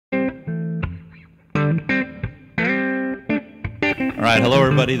All right, hello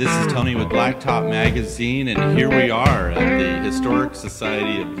everybody. This is Tony with Blacktop Magazine, and here we are at the Historic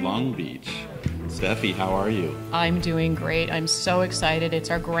Society of Long Beach. Steffi, how are you? I'm doing great. I'm so excited. It's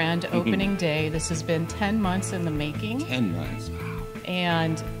our grand opening day. This has been 10 months in the making. 10 months, wow.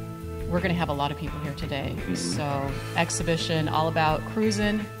 And we're going to have a lot of people here today. So, exhibition all about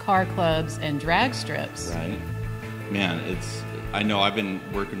cruising, car clubs, and drag strips. Right. Man, I know I've been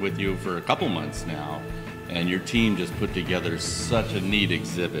working with you for a couple months now, and your team just put together such a neat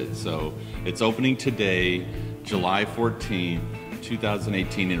exhibit. So it's opening today, July 14th,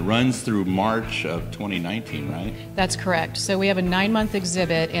 2018. It runs through March of 2019, right? That's correct. So we have a 9-month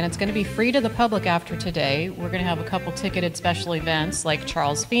exhibit, and it's going to be free to the public after today. We're going to have a couple ticketed special events like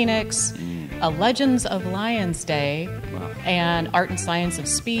Charles Phoenix, a Legends of Lions Day, and Art and Science of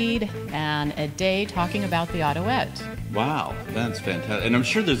Speed, and a day talking about the Autoette. Wow, that's fantastic. And I'm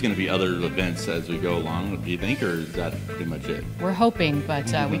sure there's going to be other events as we go along, do you think, or is that pretty much it? We're hoping, but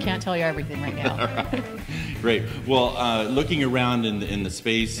we can't tell you everything right now. All right. Great. Well, looking around in the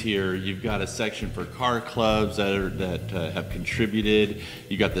space here, you've got a section for car clubs that have contributed.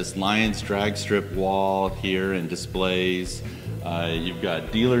 You got this Lions drag strip wall here and displays. You've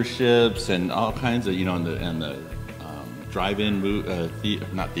got dealerships and all kinds of, and the drive-in,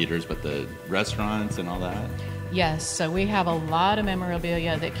 not theaters, but the restaurants and all that. Yes, so we have a lot of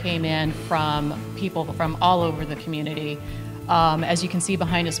memorabilia that came in from people from all over the community. As you can see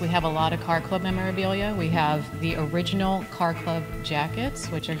behind us, we have a lot of car club memorabilia. We have the original car club jackets,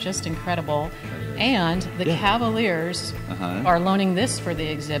 which are just incredible. And the Cavaliers are loaning this for the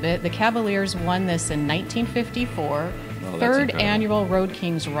exhibit. The Cavaliers won this in 1954. Third annual Road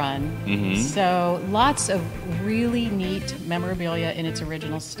Kings run. So lots of really neat memorabilia in its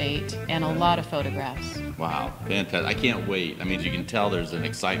original state and a lot of photographs. Wow, fantastic. I can't wait. I mean, as you can tell, there's an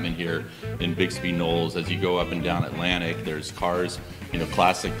excitement here in Bixby Knolls. As you go up and down Atlantic, there's cars,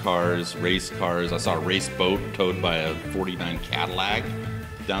 classic cars, race cars. I saw a race boat towed by a 49 Cadillac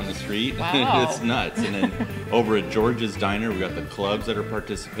down the street. Wow. It's nuts. And then over at George's Diner, we got the clubs that are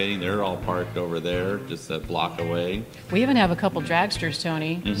participating. They're all parked over there, just a block away. We even have a couple dragsters,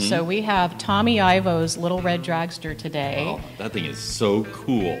 Tony. So we have Tommy Ivo's Little Red Dragster today. Oh, that thing is so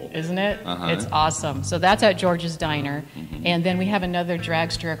cool. Isn't it? It's awesome. So that's at George's Diner. And then we have another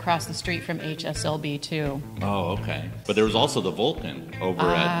dragster across the street from HSLB, too. Oh, okay. But there was also the Vulcan over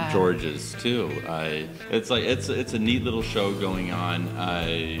at George's, too. It's a neat little show going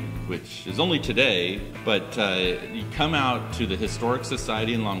on. Which is only today, but you come out to the Historic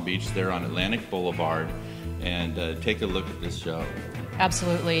Society in Long Beach there on Atlantic Boulevard and take a look at this show.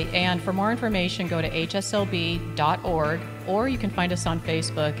 Absolutely. And for more information, go to hslb.org, or you can find us on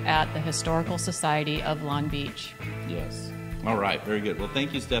Facebook at the Historical Society of Long Beach. Yes. All right. Very good. Well,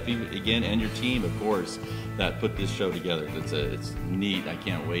 thank you, Steffi, again, and your team, of course, that put this show together. It's neat. I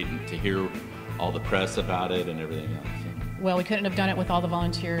can't wait to hear all the press about it and everything else. Well, we couldn't have done it with all the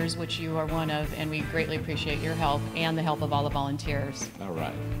volunteers, which you are one of, and we greatly appreciate your help and the help of all the volunteers. All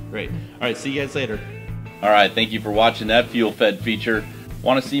right, great. All right, see you guys later. All right, thank you for watching that Fuel Fed feature.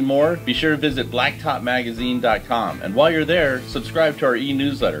 Want to see more? Be sure to visit blacktopmagazine.com. And while you're there, subscribe to our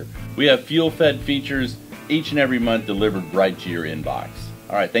e-newsletter. We have Fuel Fed features each and every month delivered right to your inbox.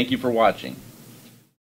 All right, thank you for watching.